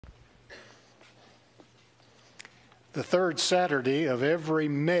The third Saturday of every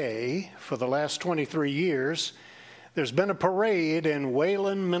May for the last 23 years, there's been a parade in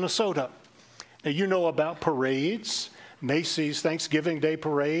Wayland, Minnesota. Now, you know about parades, Macy's Thanksgiving Day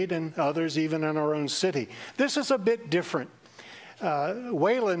Parade, and others even in our own city. This is a bit different.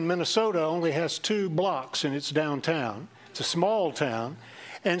 Wayland, Minnesota only has 2 blocks and it's downtown. It's a small town.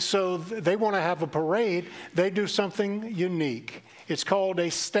 And so they want to have a parade. They do something unique. It's called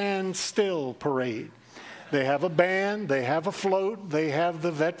a standstill parade. They have a band, they have a float, they have the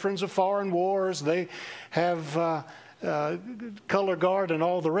veterans of foreign wars, they have color guard and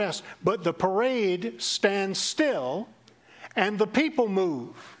all the rest. But the parade stands still and the people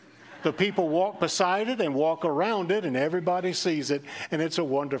move. The people walk beside it and walk around it and everybody sees it, and it's a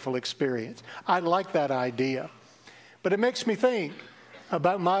wonderful experience. I like that idea. But it makes me think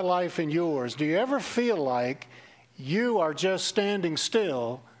about my life and yours. Do you ever feel like you are just standing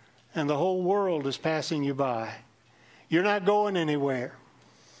still and the whole world is passing you by? You're not going anywhere.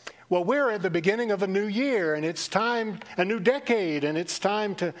 Well, we're at the beginning of a new year, and it's time, a new decade, and it's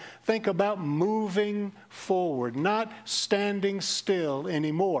time to think about moving forward, not standing still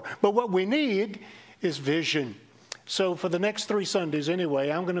anymore. But what we need is vision. So for the next 3 Sundays anyway,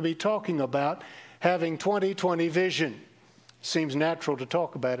 I'm going to be talking about having 2020 vision. Seems natural to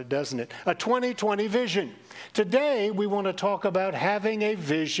talk about it, doesn't it? A 2020 vision. Today, we want to talk about having a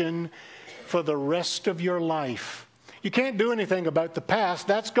vision for the rest of your life. You can't do anything about the past.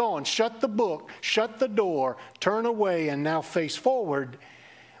 That's gone. Shut the book, shut the door, turn away, and now face forward.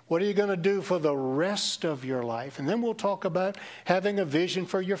 What are you going to do for the rest of your life? And then we'll talk about having a vision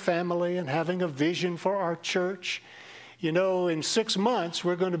for your family and having a vision for our church. You know, in 6 months,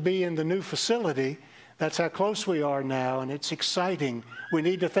 we're going to be in the new facility. That's how close we are now, and it's exciting. We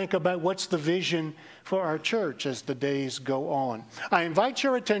need to think about what's the vision for our church as the days go on. I invite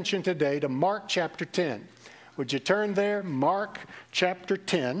your attention today to Mark chapter 10. Would you turn there? Mark chapter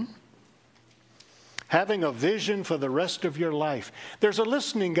 10. Having a vision for the rest of your life. There's a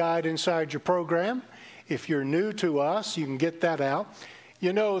listening guide inside your program. If you're new to us, you can get that out.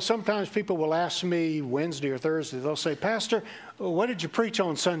 You know, sometimes people will ask me Wednesday or Thursday, they'll say, Pastor, what did you preach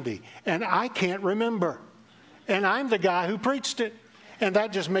on Sunday? And I can't remember. And I'm the guy who preached it. And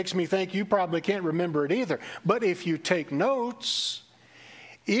that just makes me think you probably can't remember it either. But if you take notes,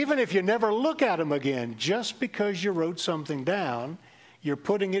 even if you never look at them again, just because you wrote something down, you're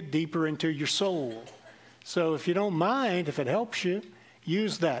putting it deeper into your soul. So if you don't mind, if it helps you,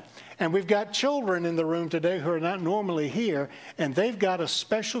 use that. And we've got children in the room today who are not normally here, and they've got a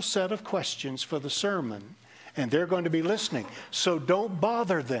special set of questions for the sermon, and they're going to be listening. So don't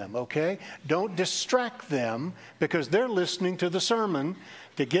bother them, okay? Don't distract them, because they're listening to the sermon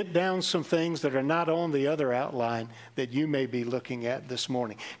to get down some things that are not on the other outline that you may be looking at this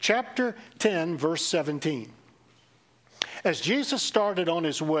morning. Chapter 10, verse 17. As Jesus started on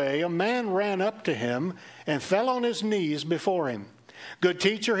his way, a man ran up to him and fell on his knees before him. Good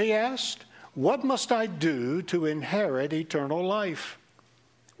teacher, he asked, what must I do to inherit eternal life?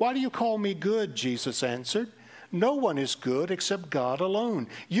 Why do you call me good? Jesus answered. No one is good except God alone.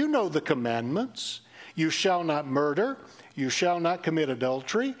 You know the commandments. You shall not murder. You shall not commit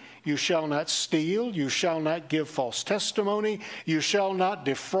adultery. You shall not steal. You shall not give false testimony. You shall not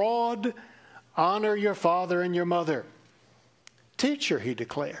defraud. Honor your father and your mother. Teacher, he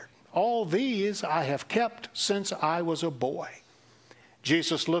declared, all these I have kept since I was a boy.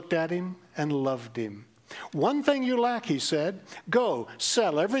 Jesus looked at him and loved him. One thing you lack, he said. Go,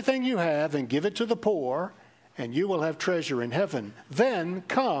 sell everything you have and give it to the poor, and you will have treasure in heaven. Then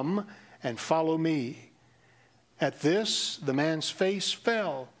come and follow me. At this, the man's face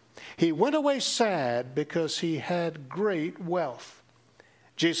fell. He went away sad because he had great wealth.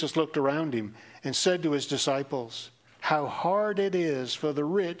 Jesus looked around him and said to his disciples, how hard it is for the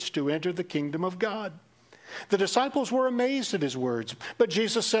rich to enter the kingdom of God. The disciples were amazed at his words, but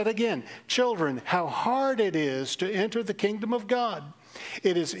Jesus said again, children, how hard it is to enter the kingdom of God.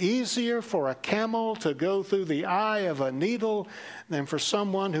 It is easier for a camel to go through the eye of a needle than for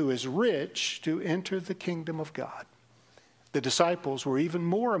someone who is rich to enter the kingdom of God. The disciples were even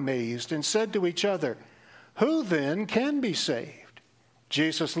more amazed and said to each other, who then can be saved?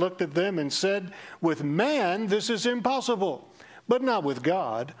 Jesus looked at them and said, with man this is impossible, but not with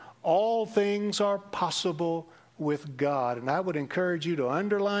God. All things are possible with God. And I would encourage you to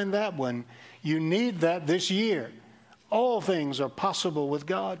underline that one. You need that this year. All things are possible with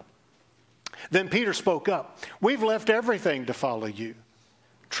God. Then Peter spoke up. We've left everything to follow you.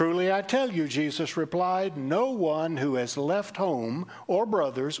 Truly I tell you, Jesus replied, no one who has left home or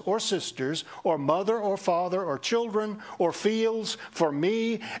brothers or sisters or mother or father or children or fields for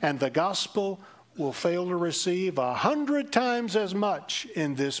me and the gospel will fail to receive 100 times as much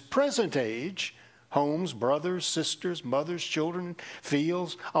in this present age, homes, brothers, sisters, mothers, children,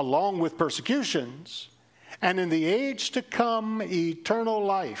 fields, along with persecutions, and in the age to come, eternal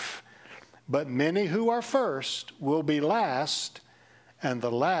life. But many who are first will be last, and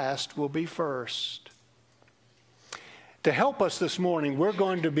the last will be first. To help us this morning, we're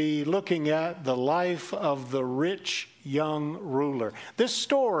going to be looking at the life of the rich young ruler. This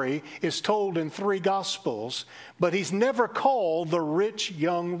story is told in 3 Gospels, but he's never called the rich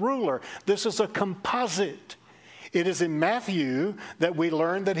young ruler. This is a composite. It is in Matthew that we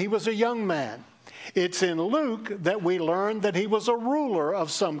learn that he was a young man. It's in Luke that we learn that he was a ruler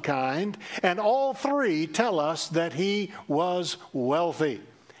of some kind, and all 3 tell us that he was wealthy.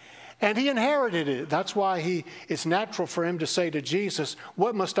 And he inherited it. That's why it's natural for him to say to Jesus,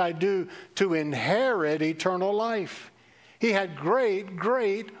 "What must I do to inherit eternal life?" He had great,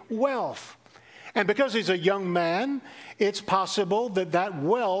 great wealth. And because he's a young man, it's possible that that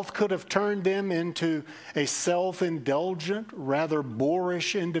wealth could have turned him into a self-indulgent, rather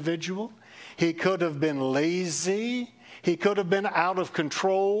boorish individual. He could have been lazy. He could have been out of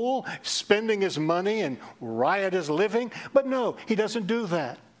control, spending his money and riotous living. But no, he doesn't do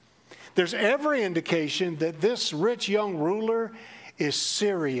that. There's every indication that this rich young ruler is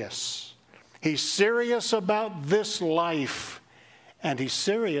serious. He's serious about this life, and he's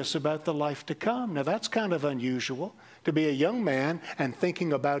serious about the life to come. Now, that's kind of unusual, to be a young man and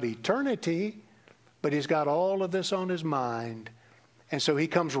thinking about eternity, but he's got all of this on his mind. And so he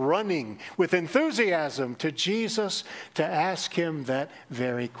comes running with enthusiasm to Jesus to ask him that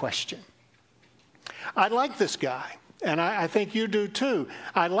very question. I like this guy. And I think you do too.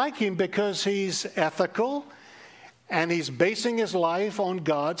 I like him because he's ethical and he's basing his life on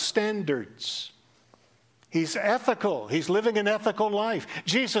God's standards. He's ethical. He's living an ethical life.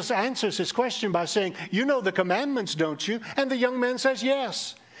 Jesus answers his question by saying, "You know the commandments, don't you?" And the young man says,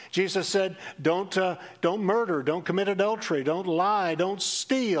 "Yes." Jesus said, don't murder, don't commit adultery, don't lie, don't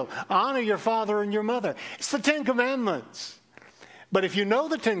steal, honor your father and your mother. It's the 10 Commandments. But if you know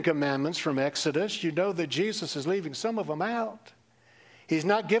the 10 Commandments from Exodus, you know that Jesus is leaving some of them out. He's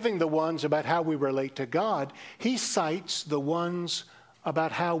not giving the ones about how we relate to God. He cites the ones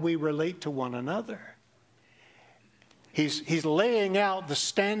about how we relate to one another. He's laying out the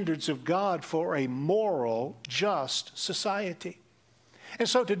standards of God for a moral, just society. And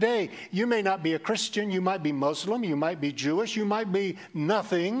so today, you may not be a Christian, you might be Muslim, you might be Jewish, you might be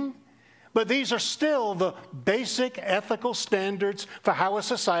nothing. But these are still the basic ethical standards for how a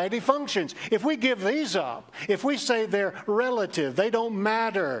society functions. If we give these up, if we say they're relative, they don't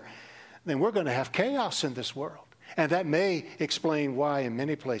matter, then we're going to have chaos in this world. And that may explain why in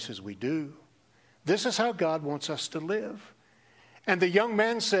many places we do. This is how God wants us to live. And the young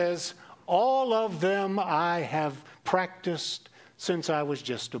man says, "All of them I have practiced since I was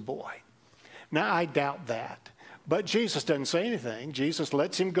just a boy." Now, I doubt that. But Jesus doesn't say anything. Jesus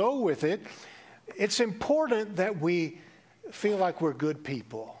lets him go with it. It's important that we feel like we're good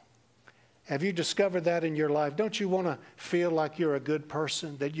people. Have you discovered that in your life? Don't you want to feel like you're a good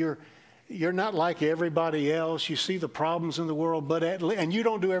person, that you're not like everybody else? You see the problems in the world, and you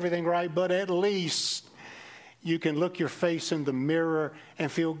don't do everything right, but at least you can look your face in the mirror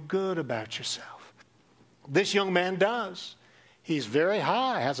and feel good about yourself. This young man does. He's very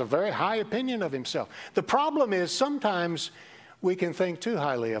high, has a very high opinion of himself. The problem is sometimes we can think too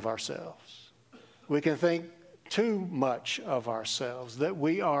highly of ourselves. We can think too much of ourselves, that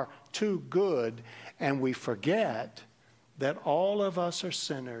we are too good, and we forget that all of us are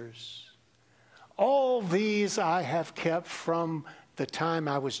sinners. All these I have kept from the time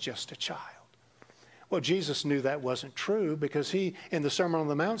I was just a child. Well, Jesus knew that wasn't true because he, in the Sermon on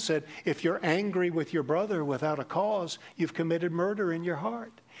the Mount, said, if you're angry with your brother without a cause, you've committed murder in your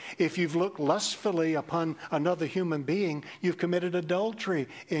heart. If you've looked lustfully upon another human being, you've committed adultery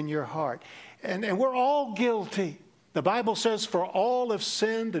in your heart. And we're all guilty. The Bible says, for all have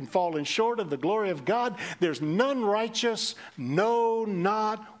sinned and fallen short of the glory of God. There's none righteous, no,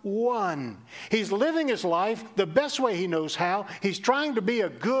 not one. He's living his life the best way he knows how. He's trying to be a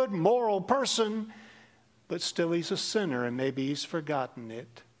good, moral person, but still he's a sinner, and maybe he's forgotten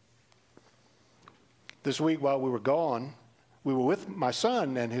it. This week while we were gone, we were with my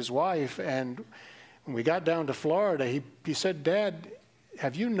son and his wife, and when we got down to Florida, he said, "Dad,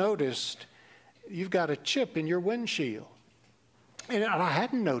 have you noticed you've got a chip in your windshield?" And I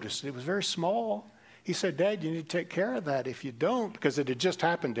hadn't noticed it. It was very small. He said, "Dad, you need to take care of that. If you don't," because it had just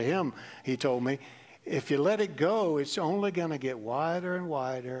happened to him, he told me, "if you let it go, it's only going to get wider and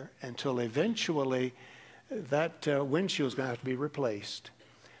wider until eventually that windshield's going to have to be replaced."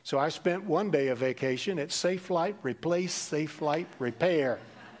 So I spent one day of vacation at Safe Flight Replace, Safe Flight Repair.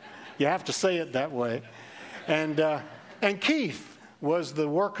 You have to say it that way. And Keith was the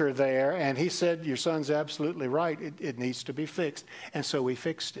worker there, and he said, your son's absolutely right. It needs to be fixed. And so we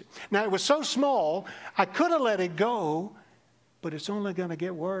fixed it. Now, it was so small, I could have let it go, but it's only going to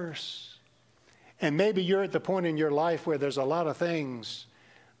get worse. And maybe you're at the point in your life where there's a lot of things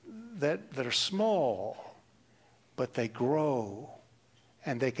that are small, but they grow,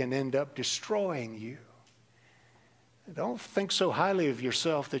 and they can end up destroying you. Don't think so highly of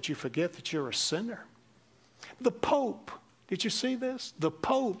yourself that you forget that you're a sinner. The Pope, did you see this? The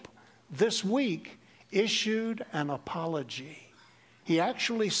Pope this week issued an apology. He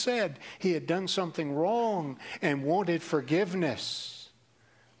actually said he had done something wrong and wanted forgiveness.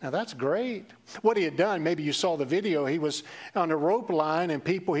 Now that's great. What he had done, maybe you saw the video, he was on a rope line and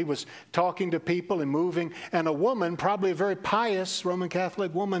he was talking to people and moving, and a woman, probably a very pious Roman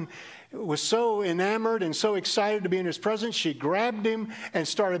Catholic woman, was so enamored and so excited to be in his presence, she grabbed him and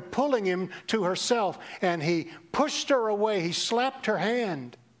started pulling him to herself, and he pushed her away. He slapped her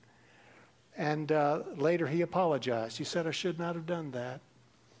hand. And later he apologized. He said, I should not have done that.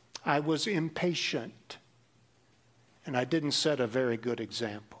 I was impatient, and I didn't set a very good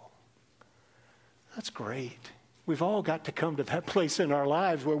example. That's great. We've all got to come to that place in our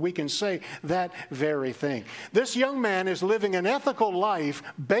lives where we can say that very thing. This young man is living an ethical life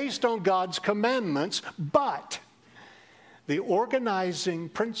based on God's commandments, but the organizing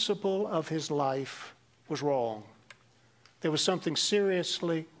principle of his life was wrong. There was something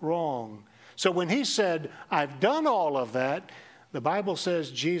seriously wrong. So when he said, I've done all of that, the Bible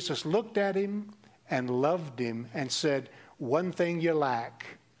says Jesus looked at him and loved him and said, one thing you lack.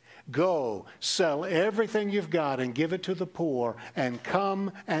 Go, sell everything you've got and give it to the poor, and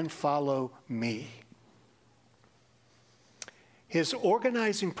come and follow me. His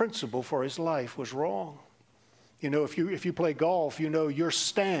organizing principle for his life was wrong. You know, if you play golf, you know your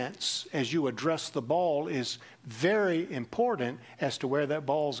stance as you address the ball is very important as to where that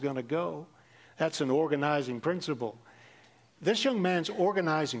ball's going to go. That's an organizing principle. This young man's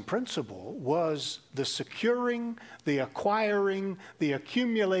organizing principle was the securing, the acquiring, the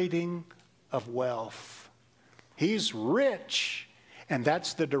accumulating of wealth. He's rich, and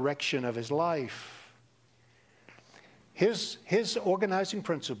that's the direction of his life. His organizing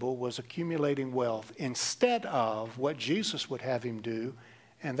principle was accumulating wealth instead of what Jesus would have him do,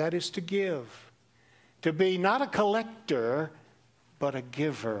 and that is to give. To be not a collector, but a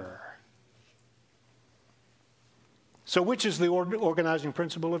giver. So which is the organizing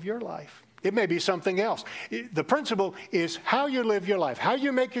principle of your life? It may be something else. The principle is how you live your life, how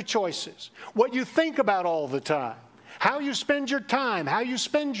you make your choices, what you think about all the time, how you spend your time, how you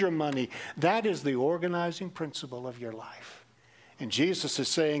spend your money. That is the organizing principle of your life. And Jesus is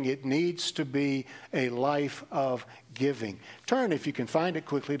saying it needs to be a life of giving. Turn, if you can find it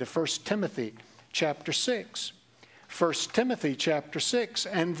quickly, to 1 Timothy chapter 6. 1 Timothy chapter 6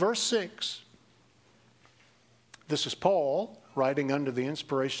 and verse 6. This is Paul writing under the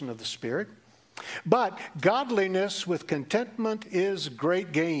inspiration of the Spirit. But godliness with contentment is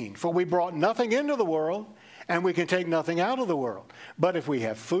great gain. For we brought nothing into the world, and we can take nothing out of the world. But if we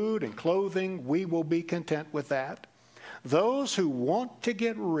have food and clothing, we will be content with that. Those who want to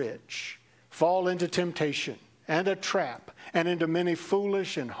get rich fall into temptation and a trap, and into many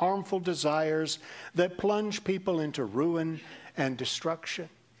foolish and harmful desires that plunge people into ruin and destruction.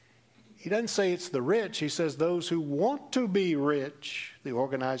 He doesn't say it's the rich. He says those who want to be rich, the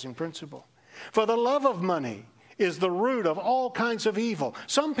organizing principle. For the love of money is the root of all kinds of evil.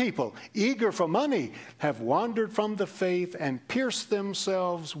 Some people, eager for money, have wandered from the faith and pierced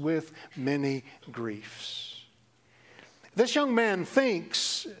themselves with many griefs. This young man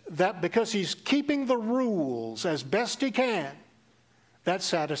thinks that because he's keeping the rules as best he can, that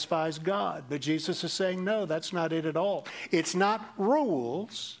satisfies God. But Jesus is saying, no, that's not it at all. It's not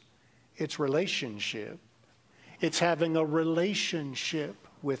rules. It's relationship. It's having a relationship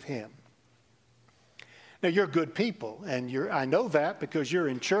with him. Now, you're good people, and I know that because you're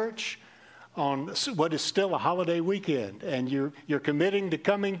in church on what is still a holiday weekend, and you're committing to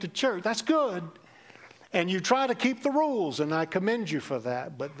coming to church. That's good. And you try to keep the rules, and I commend you for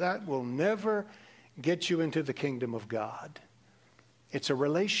that, but that will never get you into the kingdom of God. It's a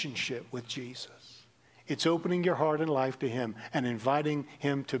relationship with Jesus. It's opening your heart and life to him and inviting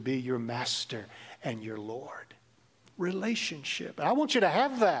him to be your master and your Lord. Relationship. I want you to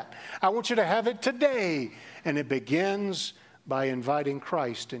have that. I want you to have it today. And it begins by inviting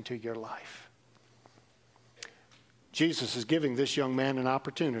Christ into your life. Jesus is giving this young man an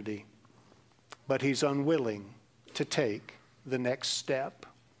opportunity, but he's unwilling to take the next step.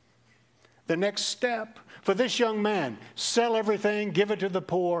 The next step for this young man, sell everything, give it to the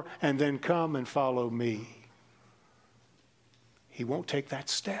poor, and then come and follow me. He won't take that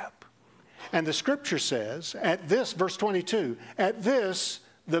step. And the scripture says, at this, verse 22, at this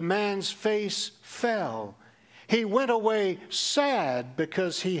the man's face fell. He went away sad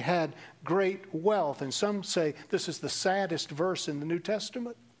because he had great wealth. And some say this is the saddest verse in the New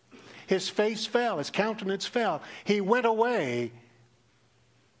Testament. His face fell, his countenance fell. He went away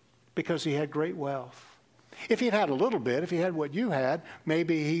because he had great wealth. If he'd had a little bit, if he had what you had,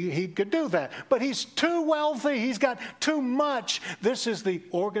 maybe he could do that. But he's too wealthy. He's got too much. This is the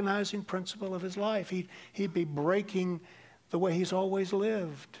organizing principle of his life. He'd be breaking the way he's always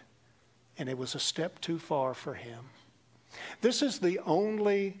lived. And it was a step too far for him. This is the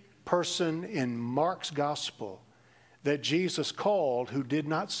only person in Mark's gospel that Jesus called who did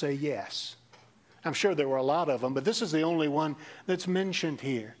not say yes. I'm sure there were a lot of them, but this is the only one that's mentioned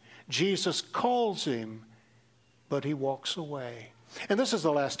here. Jesus calls him, but he walks away. And this is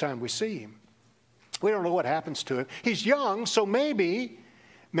the last time we see him. We don't know what happens to him. He's young, so maybe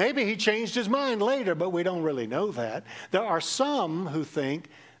he changed his mind later, but we don't really know that. There are some who think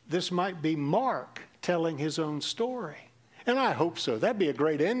this might be Mark telling his own story. And I hope so. That'd be a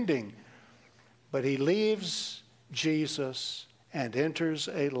great ending. But he leaves Jesus and enters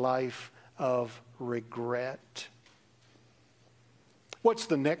a life of regret. What's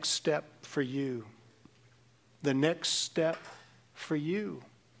the next step for you? The next step for you.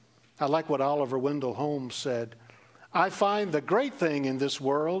 I like what Oliver Wendell Holmes said. I find the great thing in this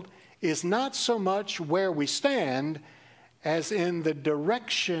world is not so much where we stand as in the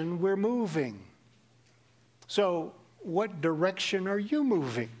direction we're moving. So, what direction are you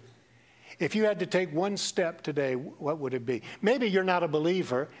moving? If you had to take one step today, what would it be? Maybe you're not a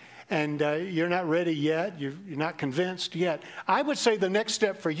believer and you're not ready yet. You're not convinced yet. I would say the next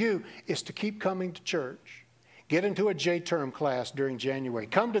step for you is to keep coming to church. Get into a J-term class during January.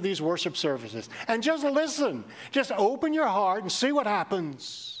 Come to these worship services and just listen. Just open your heart and see what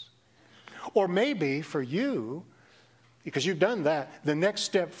happens. Or maybe for you, because you've done that, the next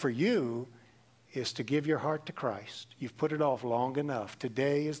step for you is to give your heart to Christ. You've put it off long enough.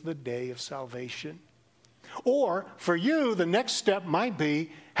 Today is the day of salvation. Or for you, the next step might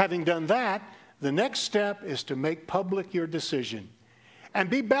be, having done that, the next step is to make public your decision and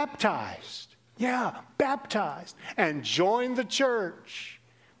be baptized. Yeah, baptized. And join the church.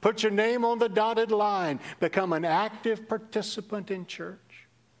 Put your name on the dotted line. Become an active participant in church.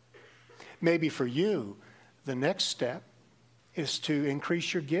 Maybe for you, the next step is to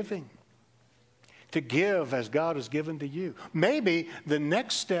increase your giving. To give as God has given to you. Maybe the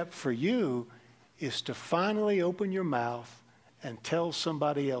next step for you is to finally open your mouth and tell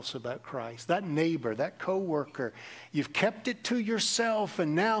somebody else about Christ. That neighbor, that coworker, you've kept it to yourself,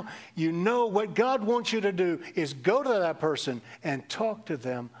 and now you know what God wants you to do is go to that person and talk to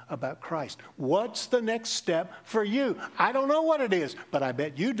them about Christ. What's the next step for you? I don't know what it is, but I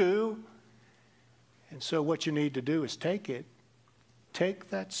bet you do. And so what you need to do is take it. Take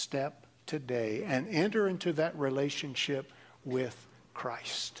that step today and enter into that relationship with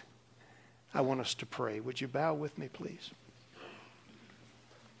Christ. I want us to pray. Would you bow with me, please?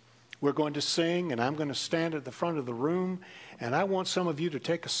 We're going to sing, and I'm going to stand at the front of the room, and I want some of you to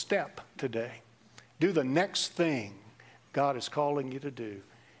take a step today. Do the next thing God is calling you to do.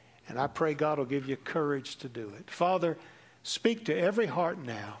 And I pray God will give you courage to do it. Father, speak to every heart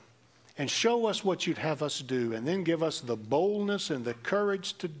now and show us what you'd have us do, and then give us the boldness and the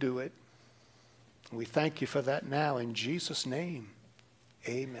courage to do it. We thank you for that now in Jesus' name.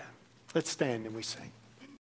 Amen. Let's stand and we sing.